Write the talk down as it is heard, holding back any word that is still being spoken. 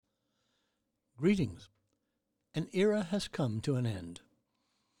Greetings. An era has come to an end.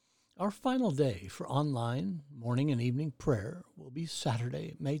 Our final day for online morning and evening prayer will be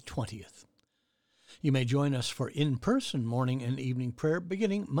Saturday, May 20th. You may join us for in-person morning and evening prayer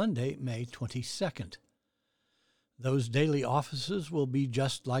beginning Monday, May 22nd. Those daily offices will be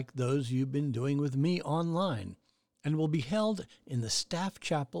just like those you've been doing with me online and will be held in the staff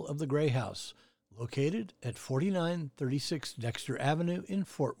chapel of the Gray House, located at 4936 Dexter Avenue in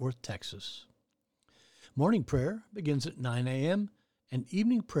Fort Worth, Texas. Morning prayer begins at 9 a.m. and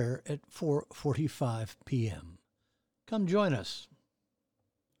evening prayer at 4:45 p.m. Come join us.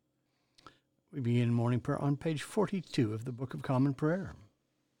 We begin morning prayer on page 42 of the Book of Common Prayer.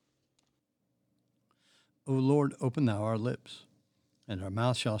 O Lord, open thou our lips, and our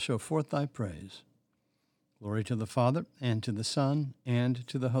mouth shall show forth thy praise. Glory to the Father, and to the Son, and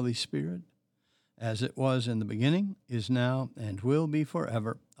to the Holy Spirit, as it was in the beginning, is now, and will be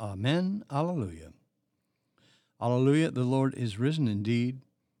forever. Amen. Alleluia. Alleluia, the Lord is risen indeed.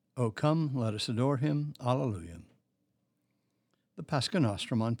 O come, let us adore him. Alleluia. The Pascha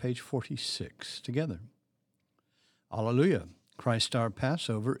Nostrum on page 46, together. Alleluia, Christ our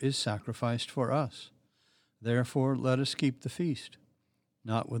Passover is sacrificed for us. Therefore let us keep the feast,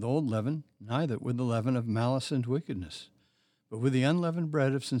 not with old leaven, neither with the leaven of malice and wickedness, but with the unleavened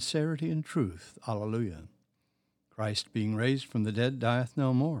bread of sincerity and truth. Alleluia. Christ, being raised from the dead, dieth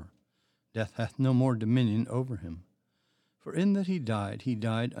no more. Death hath no more dominion over him. For in that he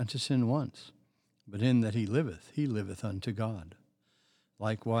died unto sin once, but in that he liveth unto God.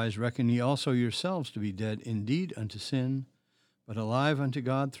 Likewise reckon ye also yourselves to be dead indeed unto sin, but alive unto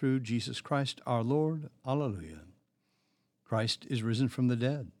God through Jesus Christ our Lord. Alleluia. Christ is risen from the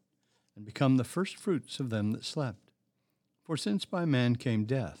dead, and become the firstfruits of them that slept. For since by man came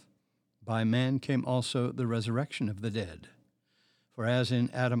death, by man came also the resurrection of the dead. For as in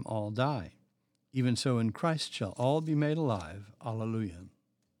Adam all die, even so in Christ shall all be made alive. Alleluia.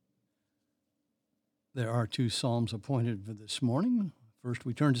 There are two psalms appointed for this morning. First,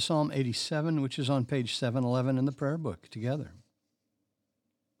 we turn to Psalm 87, which is on page 711 in the prayer book, together.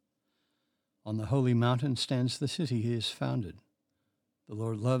 On the holy mountain stands the city he has founded. The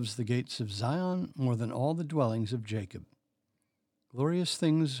Lord loves the gates of Zion more than all the dwellings of Jacob. Glorious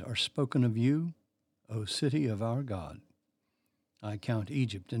things are spoken of you, O city of our God. I count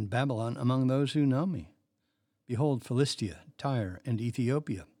Egypt and Babylon among those who know me. Behold, Philistia, Tyre, and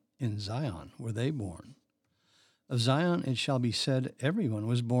Ethiopia, in Zion were they born. Of Zion it shall be said, everyone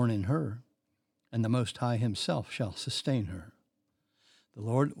was born in her, and the Most High himself shall sustain her. The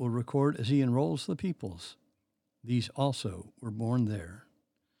Lord will record as he enrolls the peoples. These also were born there.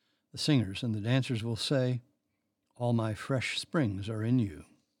 The singers and the dancers will say, all my fresh springs are in you.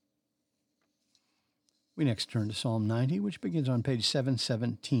 We next turn to Psalm 90, which begins on page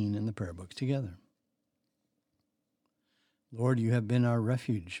 717 in the prayer book, together. Lord, you have been our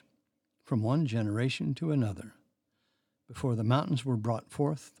refuge from one generation to another. Before the mountains were brought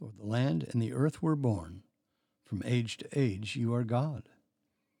forth, or the land and the earth were born, from age to age you are God.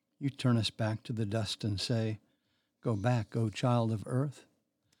 You turn us back to the dust and say, go back, O child of earth.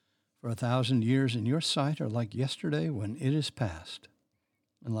 For 1,000 years in your sight are like yesterday when it is past,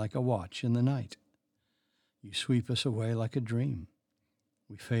 and like a watch in the night. You sweep us away like a dream.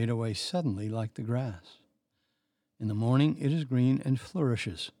 We fade away suddenly like the grass. In the morning it is green and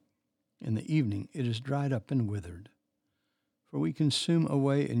flourishes. In the evening it is dried up and withered. For we consume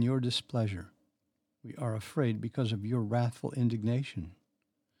away in your displeasure. We are afraid because of your wrathful indignation.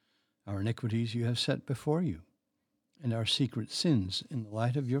 Our iniquities you have set before you, and our secret sins in the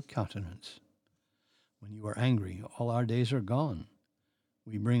light of your countenance. When you are angry, all our days are gone.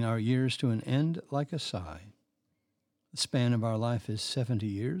 We bring our years to an end like a sigh. The span of our life is 70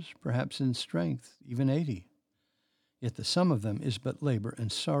 years, perhaps in strength, even 80. Yet the sum of them is but labor and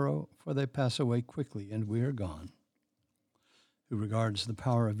sorrow, for they pass away quickly, and we are gone. Who regards the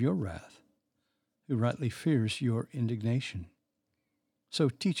power of your wrath? Who rightly fears your indignation? So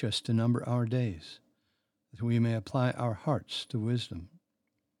teach us to number our days, that we may apply our hearts to wisdom.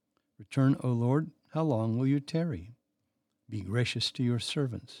 Return, O Lord, how long will you tarry? Be gracious to your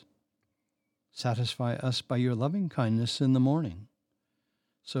servants. Satisfy us by your loving kindness in the morning.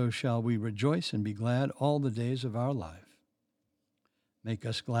 So shall we rejoice and be glad all the days of our life. Make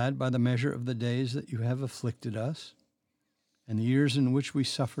us glad by the measure of the days that you have afflicted us, and the years in which we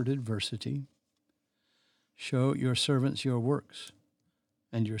suffered adversity. Show your servants your works,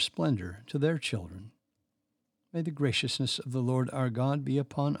 and your splendor to their children. May the graciousness of the Lord our God be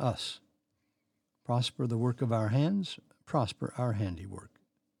upon us. Prosper the work of our hands, prosper our handiwork.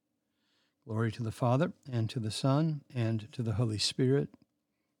 Glory to the Father, and to the Son, and to the Holy Spirit,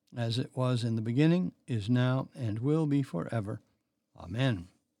 as it was in the beginning, is now, and will be forever. Amen.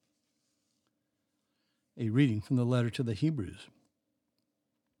 A reading from the letter to the Hebrews.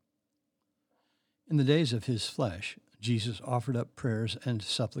 In the days of his flesh, Jesus offered up prayers and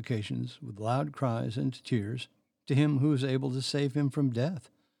supplications with loud cries and tears to him who was able to save him from death,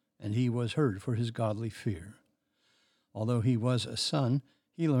 and he was heard for his godly fear. Although he was a son,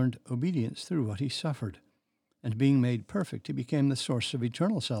 he learned obedience through what he suffered, and being made perfect, he became the source of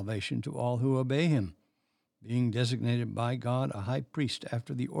eternal salvation to all who obey him, being designated by God a high priest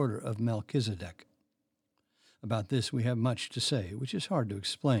after the order of Melchizedek. About this we have much to say, which is hard to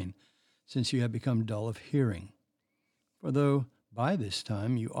explain, since you have become dull of hearing. For though by this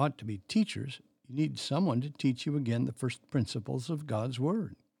time you ought to be teachers, you need someone to teach you again the first principles of God's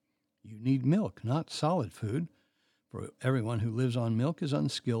Word. You need milk, not solid food, for everyone who lives on milk is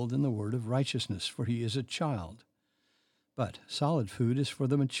unskilled in the word of righteousness, for he is a child. But solid food is for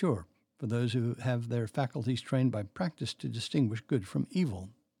the mature, for those who have their faculties trained by practice to distinguish good from evil.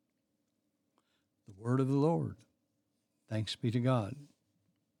 The word of the Lord. Thanks be to God.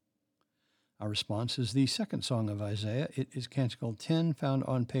 Our response is the second song of Isaiah. It is Canticle 10, found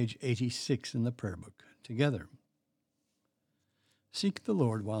on page 86 in the prayer book. Together. Seek the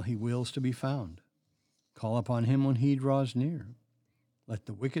Lord while he wills to be found. Call upon him when he draws near. Let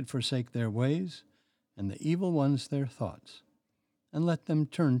the wicked forsake their ways, and the evil ones their thoughts. And let them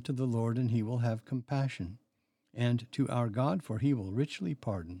turn to the Lord, and he will have compassion, and to our God, for he will richly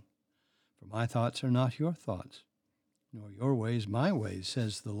pardon. For my thoughts are not your thoughts, nor your ways my ways,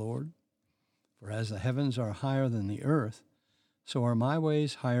 says the Lord. For as the heavens are higher than the earth, so are my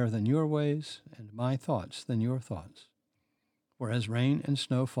ways higher than your ways, and my thoughts than your thoughts. For as rain and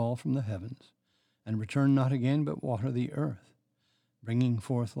snow fall from the heavens, and return not again, but water the earth, bringing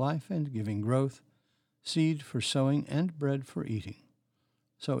forth life and giving growth, seed for sowing and bread for eating,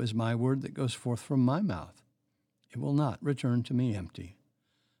 so is my word that goes forth from my mouth. It will not return to me empty,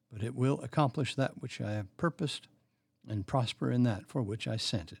 but it will accomplish that which I have purposed, and prosper in that for which I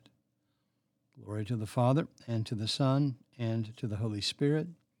sent it. Glory to the Father, and to the Son, and to the Holy Spirit,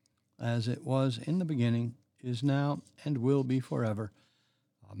 as it was in the beginning, is now, and will be forever.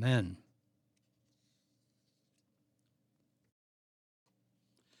 Amen.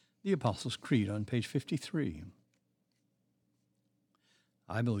 The Apostles' Creed on page 53.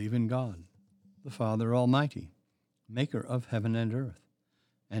 I believe in God, the Father Almighty, maker of heaven and earth,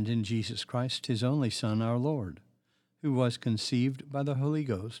 and in Jesus Christ, his only Son, our Lord, who was conceived by the Holy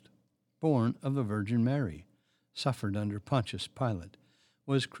Ghost, born of the Virgin Mary, suffered under Pontius Pilate,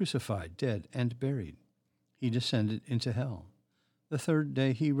 was crucified, dead, and buried. He descended into hell. The third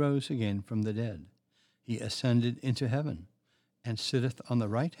day he rose again from the dead. He ascended into heaven, and sitteth on the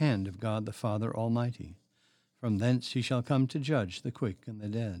right hand of God the Father Almighty. From thence he shall come to judge the quick and the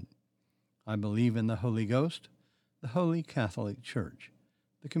dead. I believe in the Holy Ghost, the Holy Catholic Church,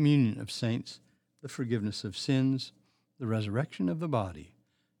 the communion of saints, the forgiveness of sins, the resurrection of the body,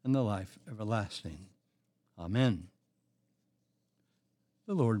 and the life everlasting. Amen.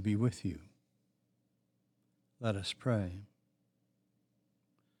 The Lord be with you. Let us pray.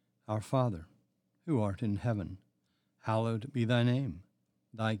 Our Father, who art in heaven, hallowed be thy name.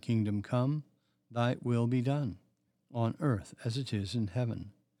 Thy kingdom come, thy will be done, on earth as it is in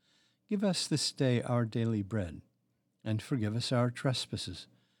heaven. Give us this day our daily bread, and forgive us our trespasses,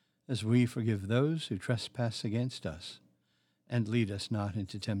 as we forgive those who trespass against us. And lead us not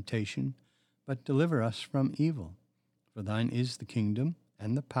into temptation, but deliver us from evil. For thine is the kingdom,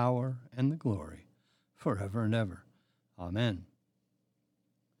 and the power, and the glory, forever and ever. Amen.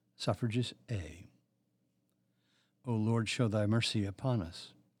 Suffrages A. O Lord, show thy mercy upon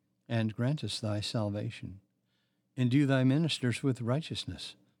us, and grant us thy salvation. Endue thy ministers with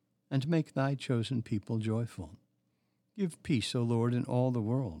righteousness, and make thy chosen people joyful. Give peace, O Lord, in all the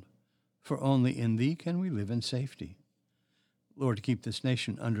world, for only in thee can we live in safety. Lord, keep this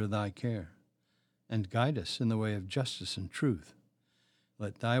nation under thy care, and guide us in the way of justice and truth.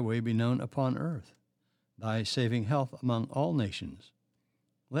 Let thy way be known upon earth, thy saving health among all nations.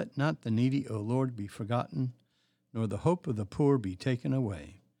 Let not the needy, O Lord, be forgotten, nor the hope of the poor be taken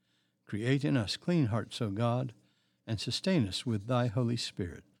away. Create in us clean hearts, O God, and sustain us with thy Holy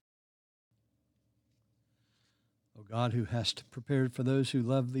Spirit. O God, who hast prepared for those who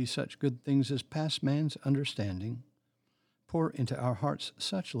love thee such good things as pass man's understanding, pour into our hearts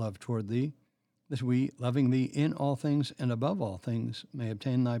such love toward thee, that we, loving thee in all things and above all things, may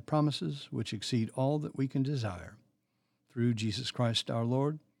obtain thy promises, which exceed all that we can desire. Through Jesus Christ our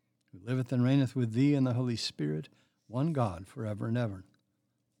Lord, who liveth and reigneth with thee in the Holy Spirit, one God, forever and ever.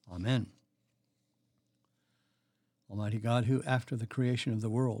 Amen. Almighty God, who after the creation of the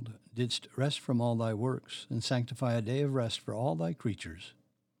world didst rest from all thy works, and sanctify a day of rest for all thy creatures,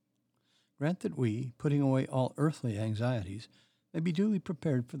 grant that we, putting away all earthly anxieties, may be duly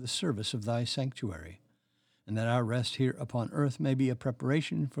prepared for the service of thy sanctuary, and that our rest here upon earth may be a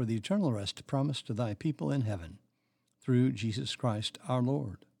preparation for the eternal rest promised to thy people in heaven, through Jesus Christ our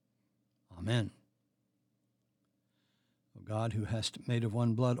Lord. Amen. O God, who hast made of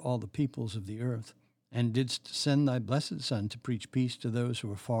one blood all the peoples of the earth, and didst send thy blessed Son to preach peace to those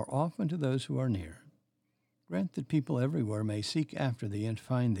who are far off and to those who are near, grant that people everywhere may seek after thee and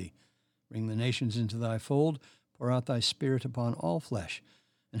find thee. Bring the nations into thy fold, pour out thy Spirit upon all flesh,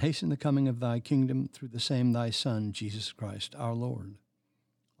 and hasten the coming of thy kingdom through the same thy Son, Jesus Christ our Lord.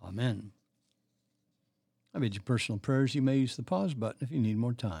 Amen. I bid you personal prayers. You may use the pause button if you need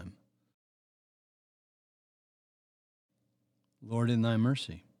more time. Lord, in thy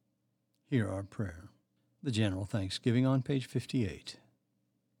mercy, hear our prayer. The General Thanksgiving on page 58.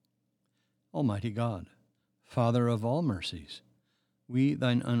 Almighty God, Father of all mercies, we,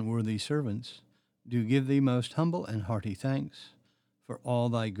 thine unworthy servants, do give thee most humble and hearty thanks for all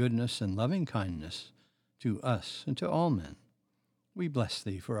thy goodness and loving kindness to us and to all men. We bless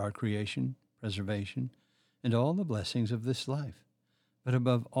thee for our creation, preservation, and all the blessings of this life, but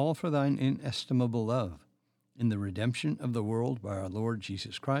above all for thine inestimable love in the redemption of the world by our Lord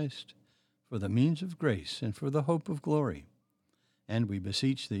Jesus Christ, for the means of grace and for the hope of glory. And we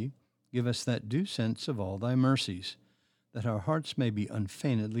beseech thee, give us that due sense of all thy mercies, that our hearts may be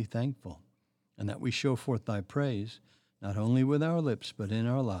unfeignedly thankful, and that we show forth thy praise, not only with our lips but in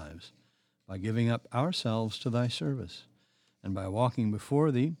our lives, by giving up ourselves to thy service, and by walking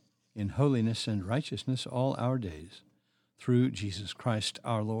before thee in holiness and righteousness all our days, through Jesus Christ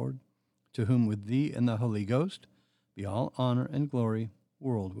our Lord, to whom with thee and the Holy Ghost be all honor and glory,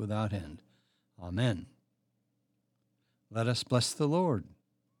 world without end. Amen. Let us bless the Lord.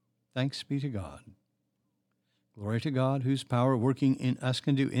 Thanks be to God. Glory to God, whose power working in us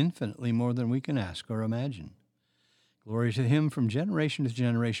can do infinitely more than we can ask or imagine. Glory to him from generation to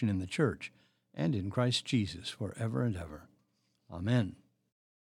generation in the church and in Christ Jesus forever and ever. Amen.